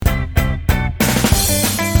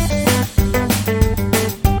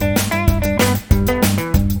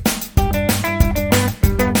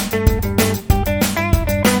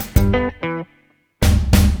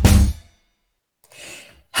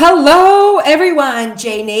Hello, everyone.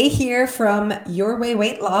 Jay here from Your Way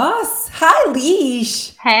Weight Loss. Hi,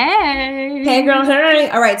 Leash. Hey, Hey. girl. Hey.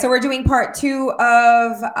 All right. So we're doing part two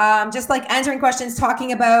of just like answering questions,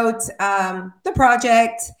 talking about the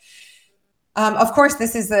project. Of course,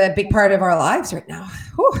 this is a big part of our lives right now.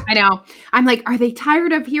 Whew. I know. I'm like, are they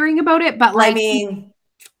tired of hearing about it? But I like, mean,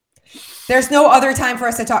 there's no other time for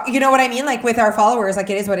us to talk. You know what I mean? Like with our followers, like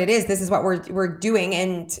it is what it is. This is what we're doing,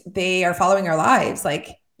 and they are following our lives.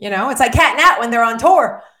 Like it's like Cat and Nat when they're on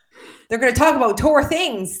tour. They're going to talk about tour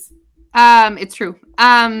things. it's true.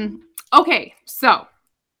 Okay, so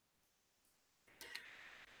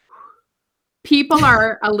people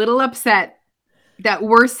are a little upset that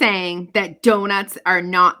we're saying that donuts are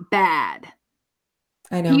not bad.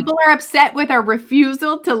 I know. People are upset with our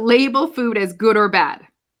refusal to label food as good or bad.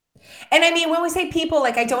 And I mean, when we say people,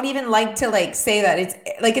 like I don't even like to like say that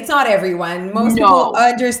it's not everyone. Most people No.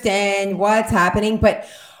 understand what's happening, but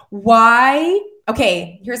why?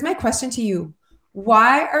 Okay, here's my question to you.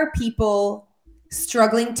 Why are people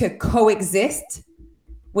struggling to coexist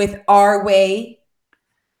with our way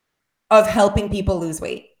of helping people lose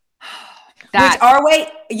weight? Which That our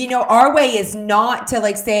way is not to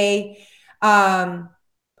like say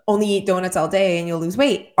only eat donuts all day and you'll lose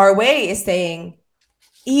weight. Our way is saying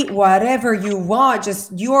eat whatever you want.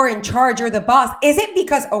 Just you're in charge. You're the boss. Is it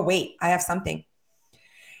because, oh, wait, I have something.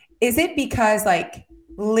 Is it because, like,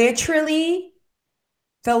 literally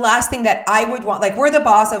the last thing that I would want, like, we're the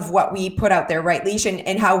boss of what we put out there, right, Leash,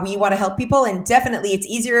 and how we want to help people. And definitely it's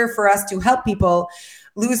easier for us to help people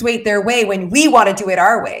lose weight their way when we want to do it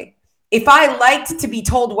our way. If I liked to be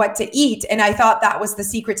told what to eat and I thought that was the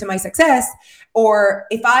secret to my success, or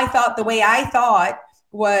if I thought the way I thought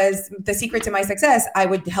was the secret to my success, I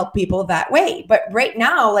would help people that way. But right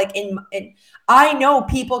now, like I know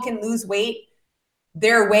people can lose weight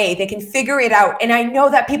their way. They can figure it out. And I know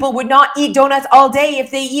that people would not eat donuts all day if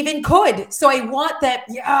they even could. So I want that.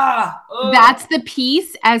 Yeah. Ugh. that's the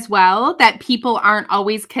piece as well that people aren't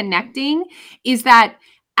always connecting is that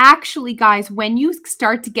actually, guys, when you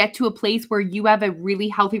start to get to a place where you have a really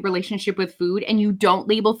healthy relationship with food and you don't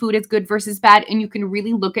label food as good versus bad, and you can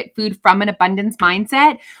really look at food from an abundance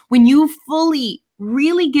mindset, when you fully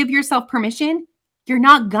really give yourself permission, you're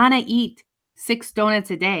not gonna eat 6 donuts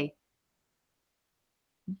a day.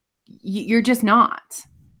 You're just not.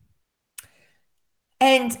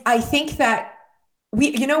 And I think that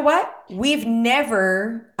you know what? We've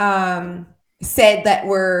never said that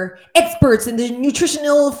we're experts in the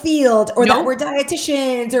nutritional field or that No, we're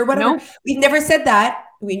dietitians or whatever. no. We've never said that.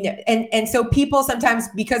 And so people sometimes,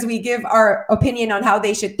 because we give our opinion on how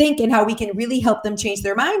they should think and how we can really help them change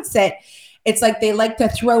their mindset, it's like they like to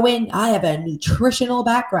throw in, I have a nutritional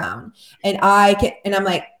background and I'm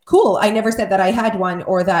like, cool. I never said that I had one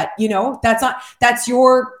or that, that's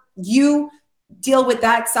you deal with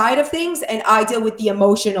that side of things and I deal with the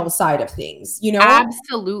emotional side of things.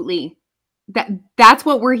 Absolutely. That's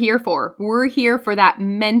what we're here for. We're here for that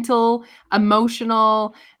mental,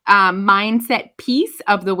 emotional, mindset piece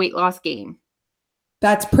of the weight loss game.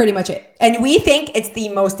 That's pretty much it. And we think it's the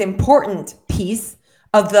most important piece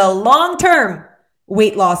of the long-term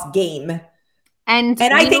weight loss game. And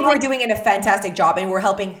And I we think we're like doing a fantastic job and we're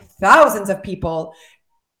helping thousands of people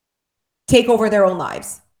take over their own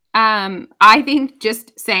lives. I think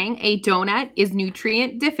just saying a donut is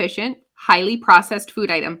nutrient deficient, highly processed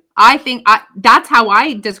food item. I think that's how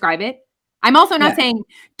I describe it. I'm also not Yeah. saying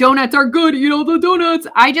donuts are good, eat all the donuts.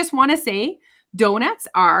 I just want to say donuts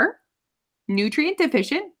are nutrient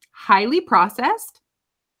deficient, highly processed.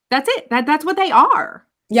 That's it. That's what they are.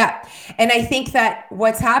 Yeah. And I think that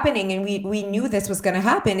what's happening, and we knew this was going to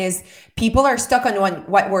happen, is people are stuck on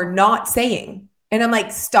what we're not saying. And I'm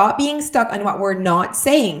like, stop being stuck on what we're not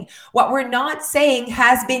saying. What we're not saying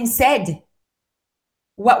has been said.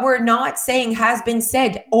 What we're not saying has been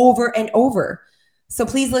said over and over. So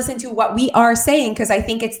please listen to what we are saying, because I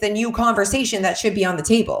think it's the new conversation that should be on the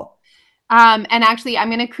table. And actually, I'm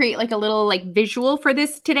going to create like a little like visual for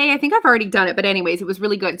this today. I think I've already done it, but anyways, it was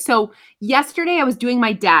really good. So yesterday I was doing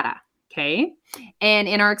my data, okay, and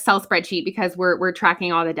in our Excel spreadsheet because we're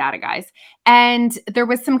tracking all the data, guys. And there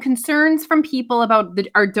was some concerns from people about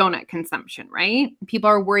our donut consumption, right? People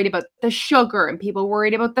are worried about the sugar and people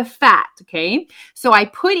worried about the fat, okay. So I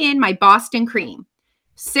put in my Boston cream,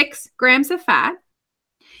 6 grams of fat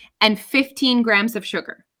and 15 grams of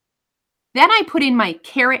sugar. Then I put in my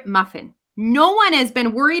carrot muffin. No one has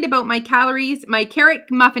been worried about my calories, my carrot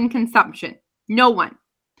muffin consumption. No one.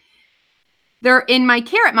 In my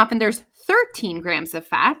carrot muffin, there's 13 grams of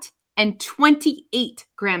fat and 28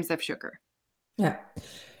 grams of sugar. Yeah.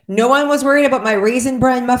 No one was worried about my Raisin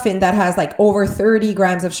Bran muffin that has like over 30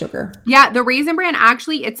 grams of sugar. Yeah, the Raisin Bran,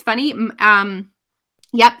 actually, it's funny.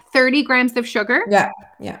 Yep, 30 grams of sugar. Yeah,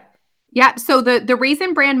 yeah. Yeah, so the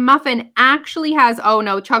Raisin Bran muffin actually has, oh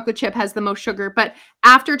no, chocolate chip has the most sugar, but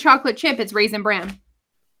after chocolate chip, it's Raisin Bran.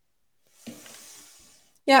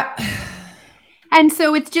 Yeah. And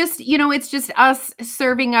so it's just, it's just us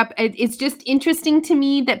serving up. It's just interesting to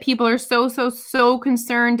me that people are so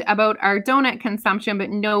concerned about our donut consumption, but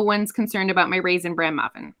no one's concerned about my Raisin Bran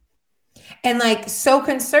muffin. And like so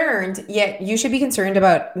concerned, yet you should be concerned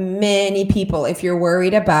about many people if you're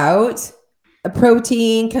worried about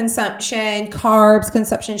protein consumption, carbs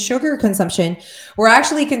consumption, sugar consumption. We're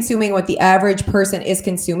actually consuming what the average person is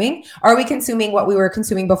consuming. Are we consuming what we were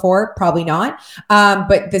consuming before? Probably not.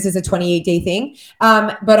 But this is a 28-day thing.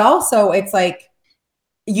 But also it's like,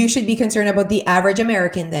 you should be concerned about the average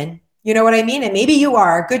American then. You know what I mean? And maybe you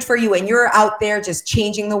are, good for you. And you're out there just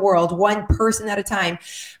changing the world one person at a time.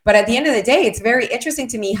 But at the end of the day, it's very interesting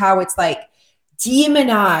to me how it's like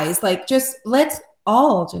demonized, like just let's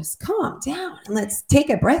all just calm down and let's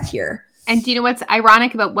take a breath here. And do you know what's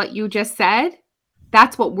ironic about what you just said?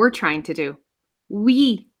 That's what we're trying to do.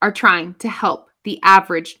 We are trying to help the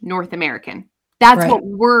average North American. That's right. What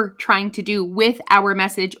we're trying to do with our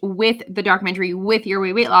message, with the documentary, with Your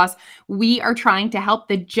Way Weight Loss. We are trying to help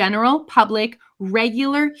the general public,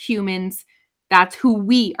 regular humans. That's who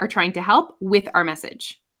we are trying to help with our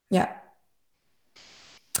message. Yeah.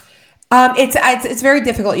 It's very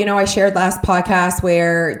difficult. I shared last podcast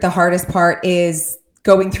where the hardest part is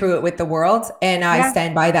going through it with the world. And I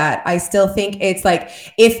stand by that. I still think it's like,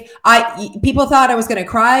 people thought I was going to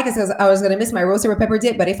cry because I was going to miss my roasted red pepper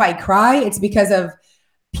dip. But if I cry, it's because of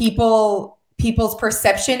people's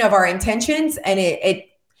perception of our intentions. And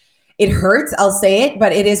it hurts. I'll say it,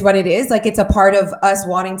 but it is what it is. Like, it's a part of us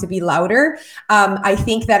wanting to be louder. I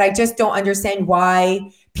think that I just don't understand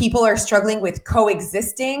why people are struggling with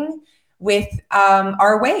coexisting with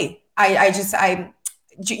our way.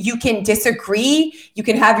 You can disagree. You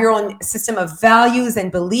can have your own system of values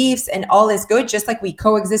and beliefs, and all is good, just like we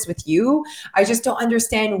coexist with you. I just don't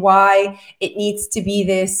understand why it needs to be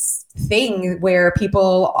this thing where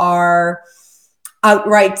people are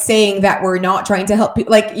outright saying that we're not trying to help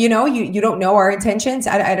people. Like, you don't know our intentions.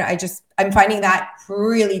 I'm finding that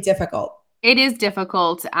really difficult. It is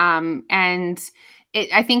difficult. I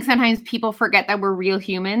think sometimes people forget that we're real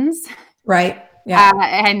humans. Right. Yeah.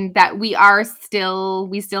 And that we still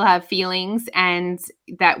have feelings, and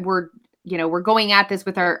that we're going at this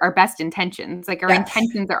with our best intentions. Like, our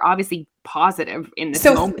intentions are obviously positive in this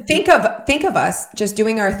moment. Think of us just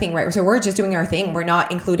doing our thing, right? So we're just doing our thing. We're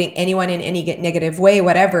not including anyone in any negative way,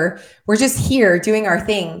 whatever. We're just here doing our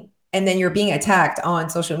thing. And then you're being attacked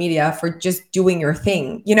on social media for just doing your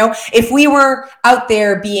thing. If we were out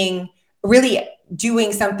there being really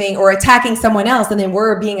doing something or attacking someone else, and then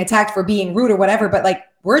we're being attacked for being rude or whatever, but like,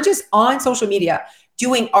 we're just on social media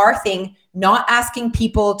doing our thing, not asking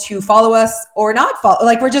people to follow us or not follow.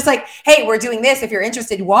 Like, we're just like, hey, we're doing this. If you're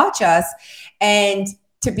interested, watch us. And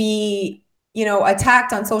to be,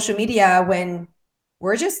 attacked on social media when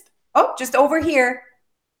we're just over here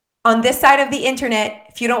on this side of the internet.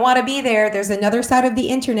 If you don't want to be there, there's another side of the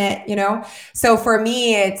internet, So for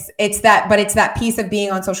me, it's that piece of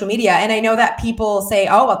being on social media. And I know that people say,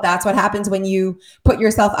 oh, well, that's what happens when you put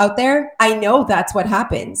yourself out there. I know that's what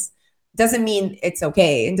happens. Doesn't mean it's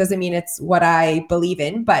okay. It doesn't mean it's what I believe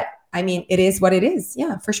in, but I mean, it is what it is.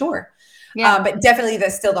 Yeah, for sure. Yeah. But definitely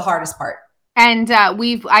that's still the hardest part. And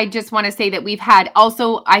I just want to say that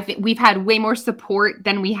I think we've had way more support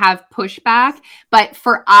than we have pushback. But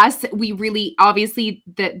for us, we really, obviously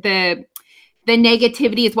the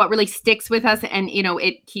negativity is what really sticks with us, and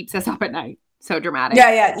it keeps us up at night. So dramatic.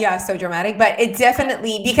 Yeah. So dramatic. But it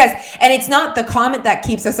definitely, and it's not the comment that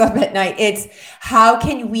keeps us up at night. It's how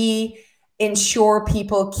can we ensure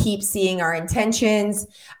people keep seeing our intentions.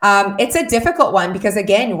 It's a difficult one because,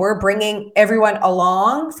 again, we're bringing everyone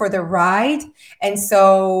along for the ride. And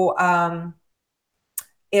so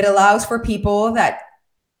it allows for people that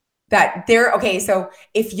they're okay. So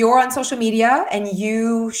if you're on social media and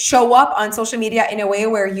you show up on social media in a way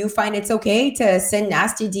where you find it's okay to send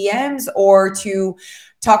nasty DMs or to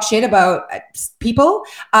talk shit about people,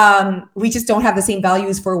 we just don't have the same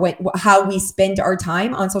values for how we spend our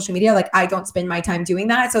time on social media. Like, I don't spend my time doing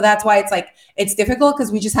that. So that's why it's difficult,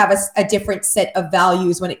 because we just have a different set of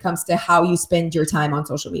values when it comes to how you spend your time on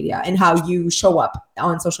social media and how you show up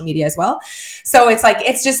on social media as well. So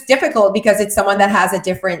it's just difficult because it's someone that has a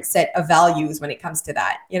different set of values when it comes to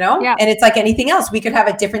that, Yeah. And it's like anything else. We could have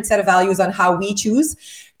a different set of values on how we choose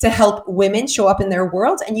to help women show up in their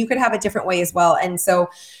world, and you could have a different way as well. And so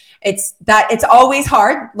it's always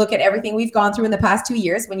hard. Look at everything we've gone through in the past 2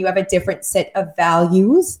 years when you have a different set of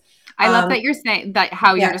values. I love that you're saying that,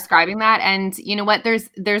 how Yeah. you're describing that. And you know what?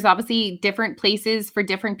 There's obviously different places for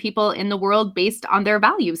different people in the world based on their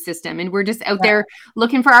value system. And we're just out there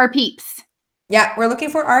looking for our peeps. Yeah, we're looking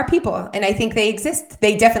for our people, and I think they exist.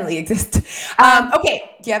 They definitely exist. Okay,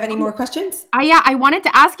 do you have any more questions? I wanted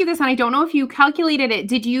to ask you this, and I don't know if you calculated it.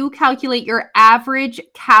 Did you calculate your average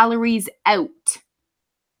calories out?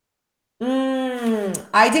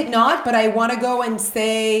 I did not, but I want to go and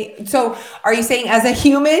say, so are you saying as a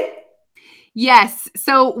human? Yes.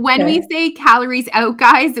 So when we say calories out,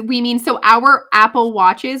 guys, we mean, so our Apple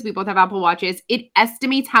Watches, we both have Apple Watches, it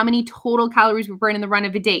estimates how many total calories we burn in the run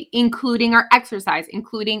of a day, including our exercise,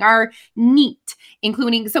 including our NEAT,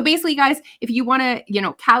 including, so basically, guys, if you want to,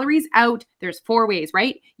 calories out, there's 4 ways,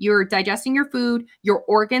 right? You're digesting your food, your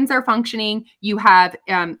organs are functioning, you have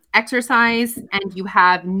exercise, and you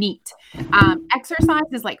have NEAT. Exercise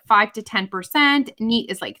is like 5 to 10%,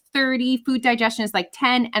 NEAT is like 30, food digestion is like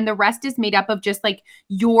 10, and the rest is made up of just like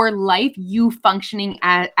your life, you functioning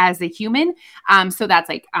as a human. So that's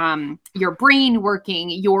like your brain working,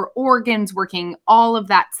 your organs working, all of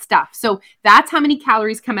that stuff. So that's how many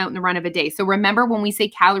calories come out in the run of a day. So remember, when we say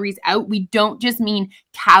calories out, we don't just mean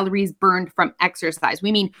calories burned from exercise.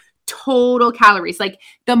 We mean total calories, like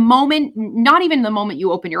the moment, not even the moment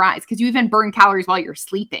you open your eyes, because you even burn calories while you're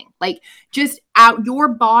sleeping, like just out your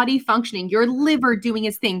body functioning, your liver doing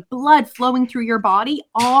its thing, blood flowing through your body,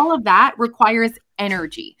 all of that requires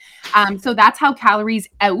energy. So that's how calories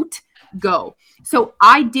out go. So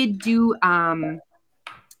I did do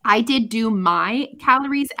my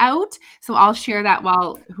calories out. So I'll share that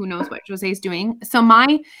while who knows what Jose is doing. So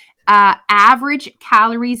my average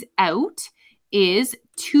calories out is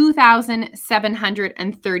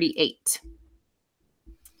 2,738.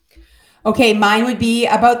 Okay, mine would be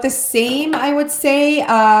about the same, I would say.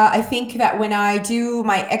 I think that when I do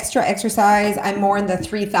my extra exercise, I'm more in the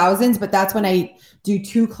 3,000s, but that's when I do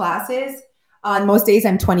 2 classes. On most days,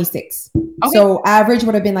 I'm 26. Okay. So average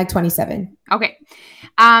would have been like 27. Okay.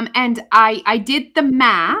 And I did the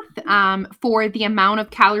math for the amount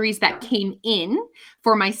of calories that came in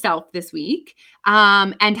for myself this week,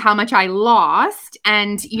 and how much I lost.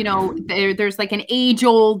 And, there's like an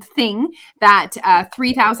age-old thing that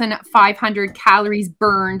 3,500 calories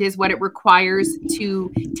burned is what it requires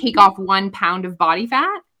to take off 1 pound of body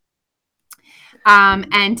fat.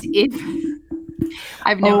 And if...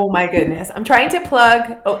 Oh my goodness. I'm trying to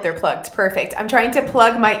plug. Oh, they're plugged. Perfect. I'm trying to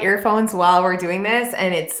plug my earphones while we're doing this,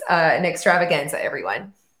 and it's an extravaganza,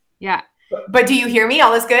 everyone. Yeah. But do you hear me?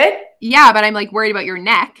 All is good? Yeah, but I'm like worried about your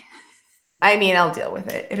neck. I mean, I'll deal with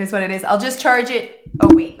it. It is what it is. I'll just charge it.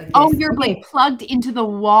 Oh, wait. Like this. You're like plugged into the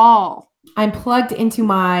wall. I'm plugged into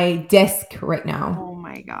my desk right now. Oh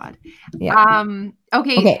my God. Yeah.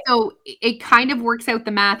 Okay. So it kind of works out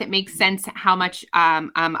the math. It makes sense how much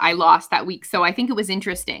I lost that week. So I think it was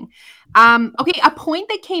interesting. Okay. A point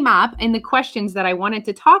that came up in the questions that I wanted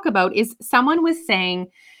to talk about is someone was saying,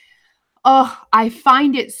 oh, I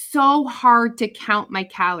find it so hard to count my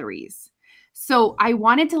calories. So I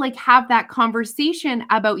wanted to have that conversation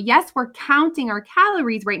about, yes, we're counting our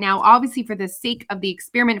calories right now, obviously for the sake of the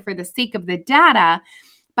experiment, for the sake of the data,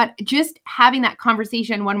 but just having that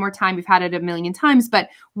conversation one more time. We've had it a million times, but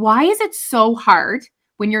why is it so hard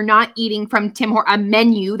when you're not eating from Tim Hortons, a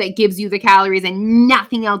menu that gives you the calories and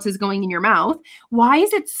nothing else is going in your mouth? Why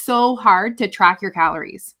is it so hard to track your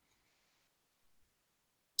calories?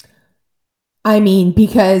 I mean,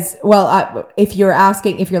 because, if you're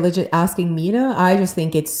legit asking me to, I just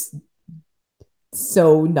think it's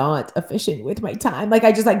so not efficient with my time. Like,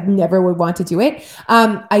 I just never would want to do it.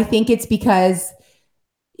 I think it's because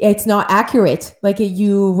it's not accurate. Like,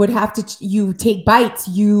 you would have to, you take bites,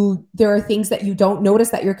 there are things that you don't notice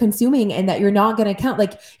that you're consuming and that you're not going to count.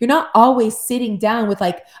 Like, you're not always sitting down with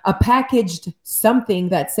a packaged something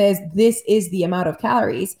that says this is the amount of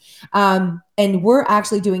calories. And we're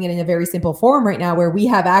actually doing it in a very simple form right now where we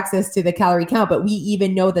have access to the calorie count, but we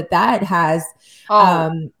even know that has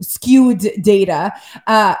skewed data.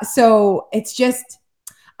 So it's just,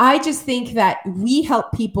 I just think that we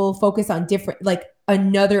help people focus on different,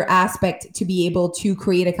 another aspect to be able to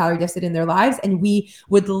create a calorie deficit in their lives. And we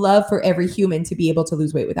would love for every human to be able to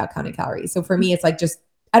lose weight without counting calories. So for me, it's I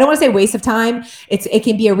don't want to say waste of time. It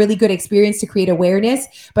can be a really good experience to create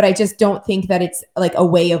awareness, but I just don't think that it's a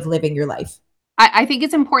way of living your life. I think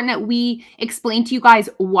it's important that we explain to you guys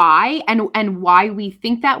why and why we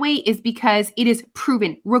think that way is because it is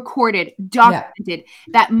proven, recorded, documented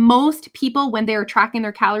that most people, when they're tracking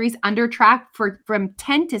their calories, under track from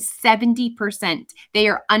 10 to 70%. They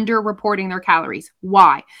are under reporting their calories.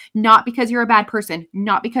 Why? Not because you're a bad person,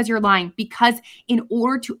 not because you're lying, because in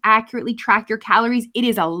order to accurately track your calories, it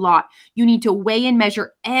is a lot. You need to weigh and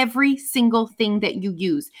measure every single thing that you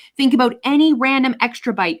use. Think about any random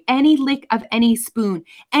extra bite, any lick of any spoon,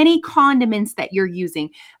 any condiments that you're using,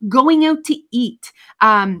 going out to eat,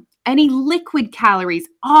 any liquid calories,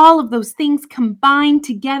 all of those things combined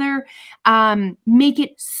together make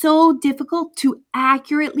it so difficult to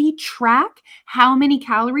accurately track how many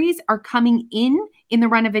calories are coming in the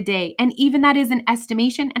run of a day. And even that is an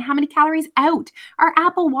estimation, and how many calories out. Our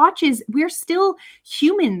Apple Watches, we're still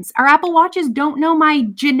humans. Our Apple Watches don't know my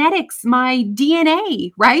genetics, my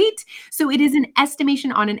DNA, right? So it is an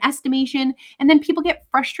estimation on an estimation. And then people get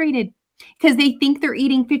frustrated because they think they're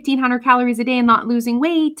eating 1,500 calories a day and not losing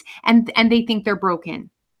weight, and they think they're broken.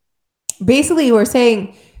 Basically, we're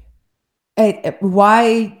saying,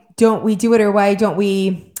 why don't we do it, or why don't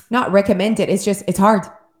we not recommend it? It's just, it's hard.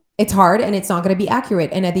 It's hard, and it's not going to be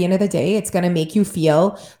accurate. And at the end of the day, it's going to make you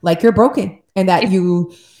feel like you're broken, and that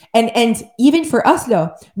and even for us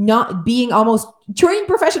though, not being almost trained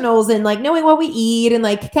professionals and like knowing what we eat and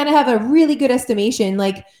like kind of have a really good estimation,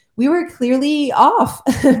 like we were clearly off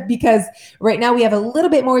because right now we have a little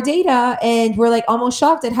bit more data and we're like almost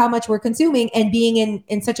shocked at how much we're consuming and being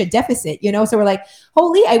in such a deficit, you know? So we're like,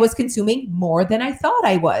 holy, I was consuming more than I thought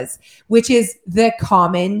I was, which is the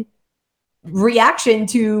common reaction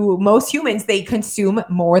to most humans. They consume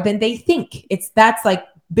more than they think. That's like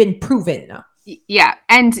been proven. Yeah.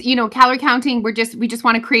 And, calorie counting, we just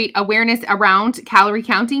want to create awareness around calorie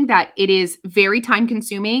counting, that it is very time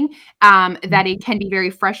consuming, that it can be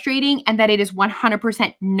very frustrating, and that it is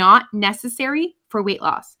 100% not necessary for weight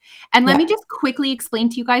loss. And let me just quickly explain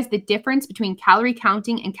to you guys the difference between calorie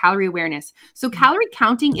counting and calorie awareness. So calorie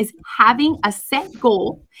counting is having a set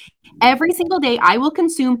goal. Every single day, I will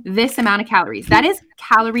consume this amount of calories. That is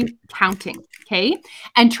calorie counting, okay?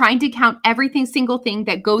 And trying to count every single thing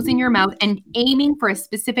that goes in your mouth and aiming for a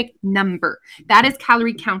specific number. That is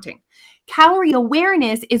calorie counting. Calorie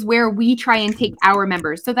awareness is where we try and take our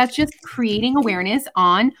members. So that's just creating awareness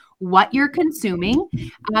on what you're consuming,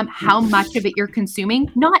 how much of it you're consuming,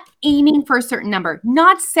 not aiming for a certain number,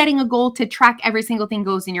 not setting a goal to track every single thing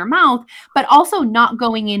goes in your mouth, but also not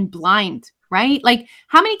going in blind. Right? Like,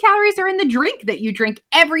 how many calories are in the drink that you drink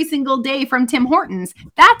every single day from Tim Hortons?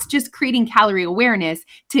 That's just creating calorie awareness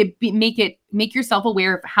to make yourself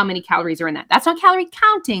aware of how many calories are in that. That's not calorie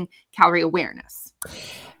counting, calorie awareness.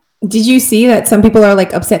 Did you see that some people are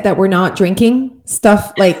like upset that we're not drinking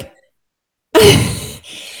stuff like,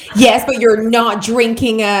 yes, but you're not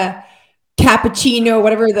drinking a cappuccino,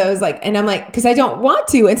 whatever those like, and I'm like, because I don't want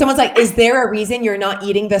to. And someone's like, is there a reason you're not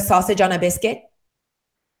eating the sausage on a biscuit?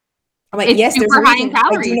 I'm like, yes, there's a reason.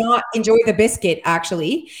 I do not enjoy the biscuit,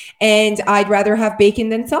 actually. And I'd rather have bacon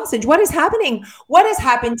than sausage. What is happening? What has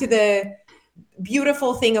happened to the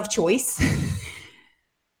beautiful thing of choice?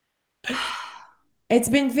 It's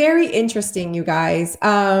been very interesting, you guys.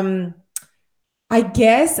 I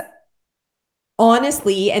guess,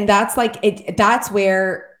 honestly, and that's like it, that's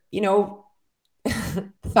where,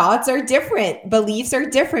 thoughts are different, beliefs are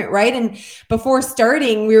different, right? And before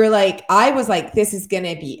starting, we were like, I was like, this is going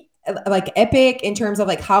to be like epic in terms of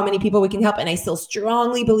like how many people we can help. And I still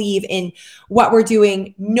strongly believe in what we're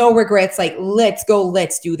doing. No regrets. Like, let's go,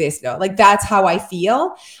 let's do this though. Like, that's how I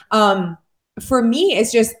feel. For me,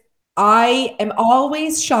 it's just, I am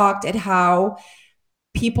always shocked at how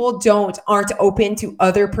people aren't open to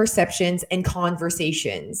other perceptions and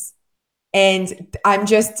conversations. And I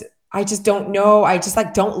just don't know. I just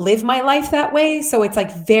like don't live my life that way. So it's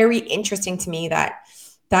like very interesting to me that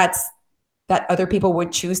other people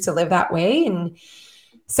would choose to live that way. And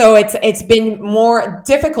so it's been more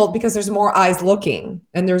difficult because there's more eyes looking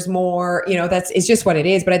and there's more, it's just what it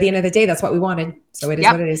is. But at the end of the day, that's what we wanted. So it is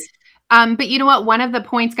what it is. But you know what? One of the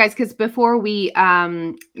points, guys, because before we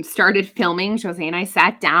started filming, Jose and I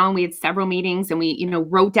sat down, we had several meetings, and we,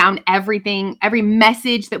 wrote down everything, every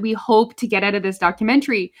message that we hope to get out of this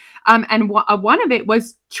documentary. And one of it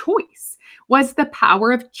was choice. Was the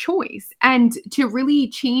power of choice, and to really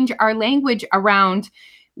change our language around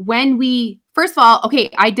when we, first of all, okay,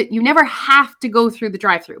 you never have to go through the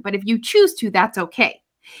drive-through, but if you choose to, that's okay.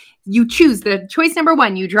 You choose the choice number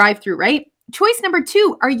one, you drive through, right? Choice number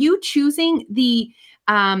two, are you choosing the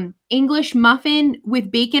English muffin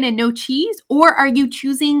with bacon and no cheese, or are you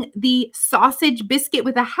choosing the sausage biscuit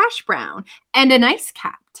with a hash brown and an ice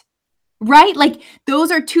capped? right? Like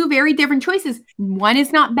those are two very different choices. One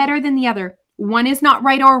is not better than the other. One is not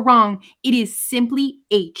right or wrong. It is simply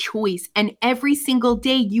a choice. And every single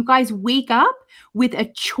day you guys wake up with a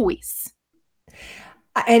choice.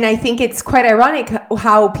 And I think it's quite ironic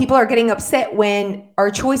how people are getting upset when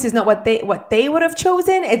our choice is not what they would have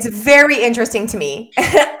chosen. It's very interesting to me.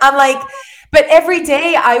 I'm like, but every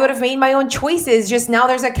day I would have made my own choices. Just now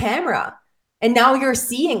there's a camera and now you're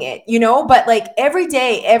seeing it, but like every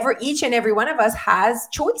day, each and every one of us has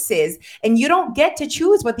choices, and you don't get to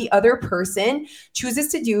choose what the other person chooses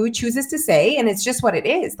to do, chooses to say. And it's just what it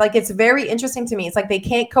is. Like, it's very interesting to me. It's like they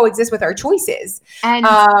can't coexist with our choices. And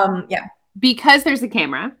yeah. Because there's a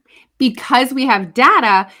camera, because we have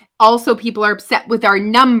data, also people are upset with our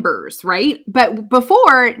numbers, right? But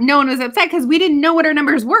before, no one was upset because we didn't know what our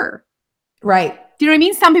numbers were. Right. Do you know what I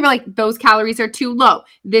mean? Some people are like, those calories are too low.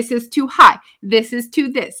 This is too high. This is too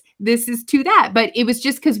this. This is too that. But it was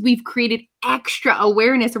just because we've created extra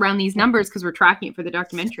awareness around these numbers because we're tracking it for the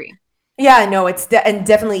documentary. Yeah, no, and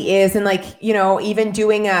definitely is. And like, even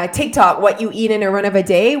doing a TikTok, what you eat in a run of a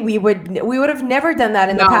day, we would have never done that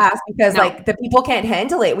in the past because like the people can't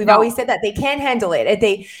handle it. We've always said that they can't handle it.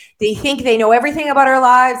 They think they know everything about our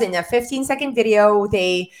lives in a 15-second video.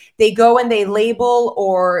 They go and they label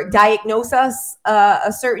or diagnose us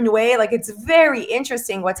a certain way. Like, it's very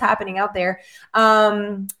interesting what's happening out there.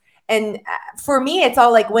 And for me, it's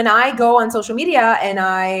all like when I go on social media and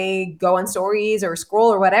I go on stories or scroll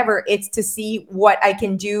or whatever, it's to see what I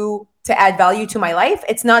can do to add value to my life.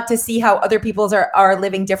 It's not to see how other people's are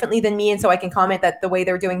living differently than me. And so I can comment that the way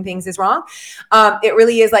they're doing things is wrong. It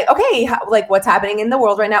really is like, okay, like what's happening in the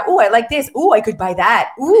world right now? Oh, I like this. Oh, I could buy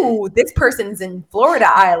that. Ooh, this person's in Florida.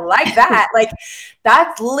 I like that. Like,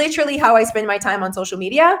 that's literally how I spend my time on social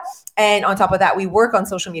media. And on top of that, we work on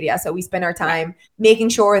social media. So we spend our time making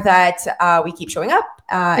sure that we keep showing up.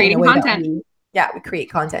 Creating content. We create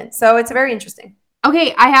content. So it's very interesting.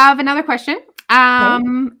 Okay, I have another question.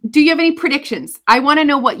 Do you have any predictions? I want to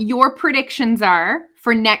know what your predictions are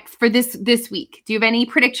for this week. Do you have any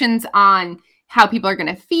predictions on how people are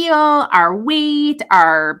going to feel, our weight,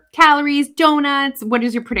 our calories, donuts? What are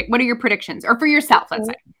your predictions? Or for yourself, let's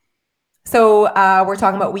say. So we're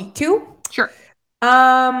talking about week 2. Sure.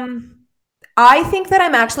 I think that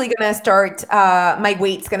I'm actually going to start, my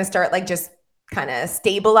weight's going to start like just kind of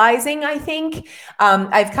stabilizing. I think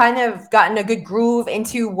I've kind of gotten a good groove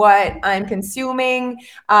into what I'm consuming.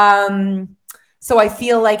 So I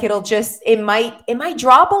feel like it might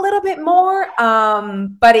drop a little bit more.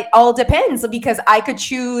 But it all depends, because I could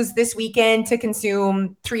choose this weekend to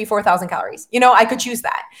consume 3,000-4,000 calories. I could choose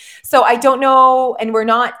that. So I don't know. And we're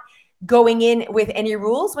not going in with any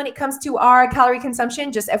rules when it comes to our calorie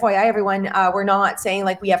consumption. Just FYI, everyone, we're not saying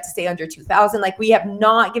like we have to stay under 2,000. Like, we have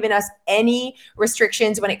not given us any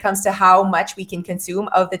restrictions when it comes to how much we can consume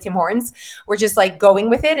of the Tim Hortons. We're just like going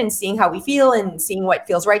with it and seeing how we feel and seeing what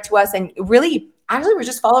feels right to us. And really, actually, we're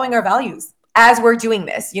just following our values as we're doing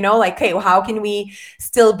this, like, okay, well, how can we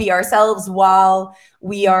still be ourselves while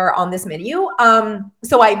we are on this menu?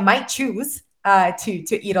 So I might choose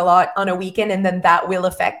to eat a lot on a weekend, and then that will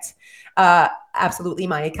affect absolutely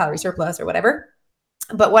my calorie surplus or whatever.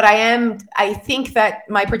 But I think that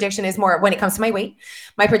my prediction is more when it comes to my weight.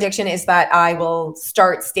 My prediction is that I will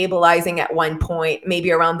start stabilizing at one point,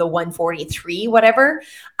 maybe around the 143, whatever,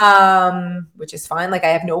 which is fine. Like, I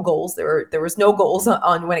have no goals. There was no goals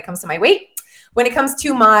on when it comes to my weight. When it comes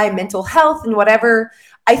to my mental health and whatever,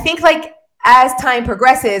 I think like as time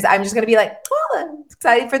progresses, I'm just going to be like, well, I'm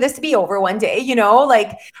excited for this to be over one day,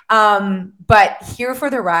 but here for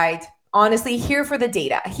the ride. Honestly, here for the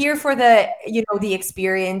data, here for the, the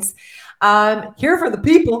experience, here for the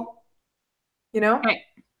people, Okay.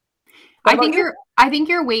 I think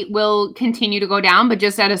your weight will continue to go down, but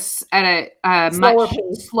just at a much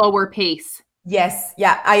slower pace. Yes.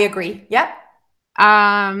 Yeah, I agree. Yep.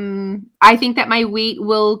 I think that my weight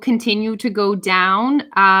will continue to go down.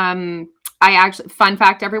 I actually, fun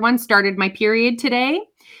fact, everyone, started my period today.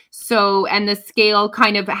 So, and the scale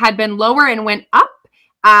kind of had been lower and went up.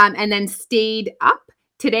 And then stayed up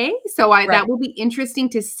today. So that will be interesting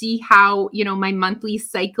to see how, my monthly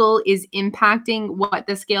cycle is impacting what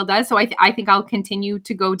the scale does. So I think I'll continue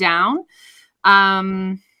to go down.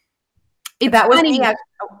 It's that was funny.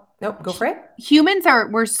 Nope, go for it. Humans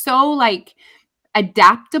we're so like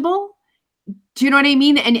adaptable. Do you know what I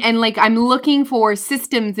mean? And like, I'm looking for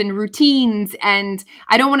systems and routines, and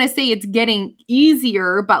I don't want to say it's getting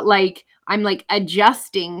easier, but like, I'm like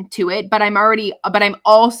adjusting to it, but I'm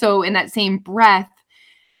also in that same breath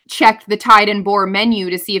checked the Tide and Boar menu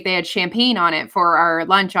to see if they had champagne on it for our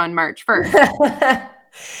lunch on March 1st.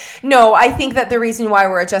 No, I think that the reason why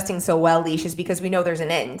we're adjusting so well, Leash, is because we know there's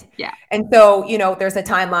an end. Yeah. And so, there's a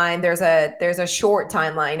timeline, there's a short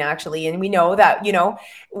timeline actually. And we know that,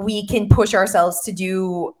 we can push ourselves to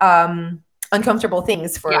do uncomfortable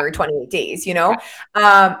things for 28 days,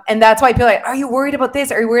 and that's why people are like, are you worried about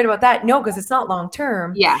this? Are you worried about that? No, because it's not long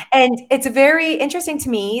term. Yeah. And it's very interesting to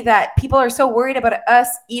me that people are so worried about us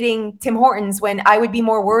eating Tim Hortons when I would be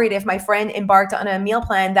more worried if my friend embarked on a meal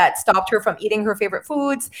plan that stopped her from eating her favorite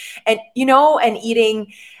foods and, and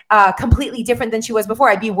eating completely different than she was before.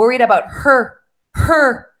 I'd be worried about her,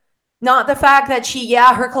 not the fact that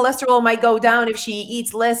her cholesterol might go down if she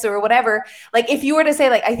eats less or whatever. Like if you were to say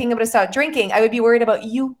like, I think I'm going to start drinking, I would be worried about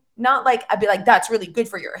you. Not like, I'd be like, that's really good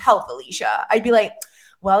for your health, Alicia. I'd be like,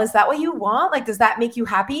 well, is that what you want? Like, does that make you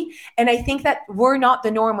happy? And I think that we're not the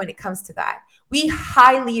norm when it comes to that. We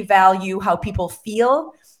highly value how people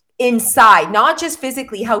feel inside, not just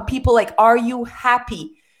physically, how people like, are you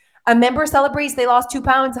happy? A member celebrates they lost 2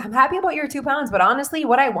 pounds. I'm happy about your 2 pounds, but honestly,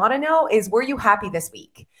 what I want to know is, were you happy this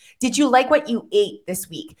week? Did you like what you ate this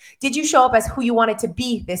week? Did you show up as who you wanted to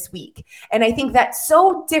be this week? And I think that's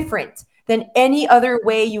so different than any other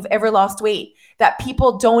way you've ever lost weight, that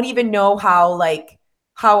people don't even know how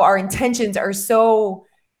our intentions are so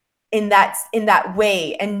in that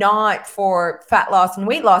way and not for fat loss and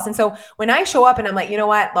weight loss. And so when I show up and I'm like, you know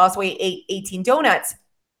what, lost weight, ate 18 donuts,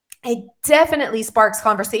 it definitely sparks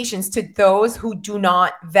conversations to those who do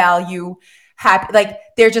not value happy. Like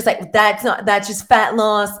they're just like, that's just fat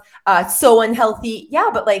loss, so unhealthy.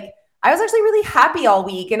 Yeah, but like I was actually really happy all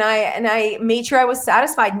week, and I made sure I was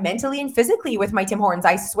satisfied mentally and physically with my Tim Hortons.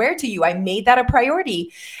 I swear to you, I made that a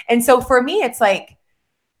priority. And so for me, it's like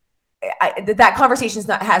that conversation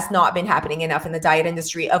has not been happening enough in the diet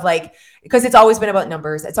industry of like, because it's always been about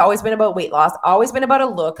numbers. It's always been about weight loss, always been about a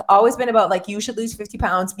look, always been about like, you should lose 50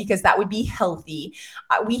 pounds because that would be healthy.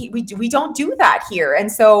 We don't do that here.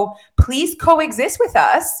 And so please coexist with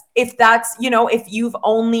us. If that's, if you've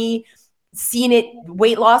only seen it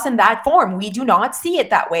weight loss in that form, we do not see it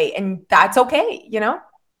that way. And that's okay.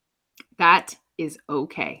 That is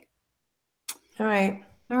okay. All right.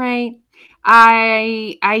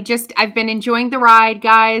 I've been enjoying the ride,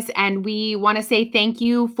 guys, and we want to say thank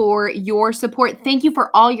you for your support. Thank you for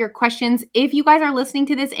all your questions. If you guys are listening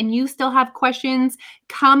to this and you still have questions,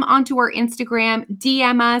 come onto our Instagram,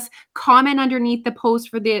 DM us, comment underneath the post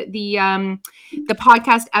for the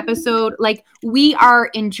podcast episode. Like, we are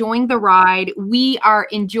enjoying the ride. We are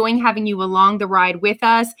enjoying having you along the ride with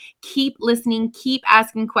us. Keep listening, keep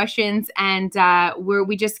asking questions, and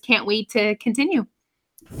we just can't wait to continue.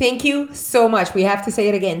 Thank you so much. We have to say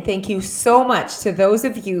it again. Thank you so much to those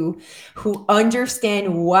of you who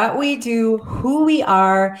understand what we do, who we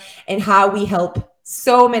are, and how we help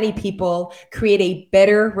so many people create a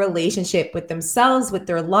better relationship with themselves, with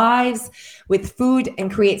their lives, with food,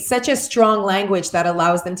 and create such a strong language that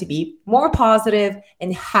allows them to be more positive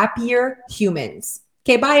and happier humans.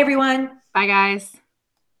 Okay, bye everyone. Bye guys.